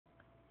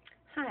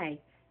Hi.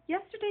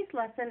 Yesterday's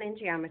lesson in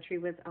geometry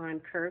was on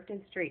curved and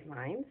straight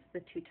lines,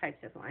 the two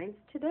types of lines.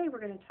 Today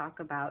we're going to talk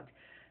about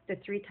the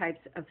three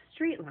types of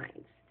straight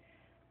lines.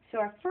 So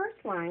our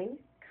first line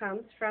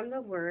comes from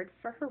the word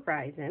for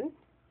horizon,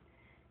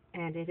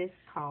 and it is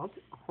called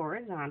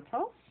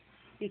horizontal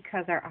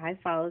because our eye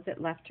follows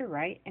it left to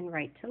right and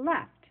right to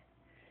left.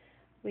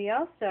 We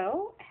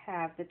also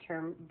have the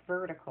term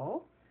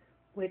vertical,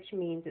 which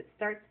means it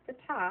starts at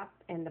the top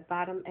and the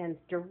bottom ends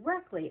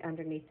directly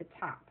underneath the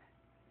top.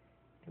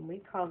 And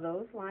we call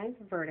those lines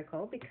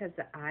vertical because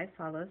the eye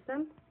follows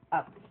them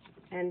up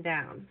and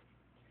down.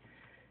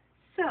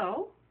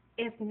 So,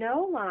 if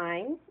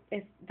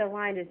the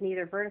line is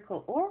neither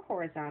vertical or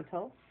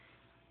horizontal,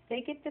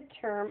 they get the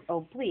term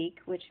oblique,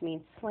 which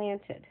means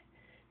slanted.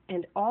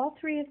 And all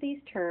three of these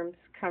terms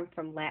come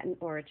from Latin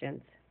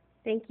origins.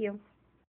 Thank you.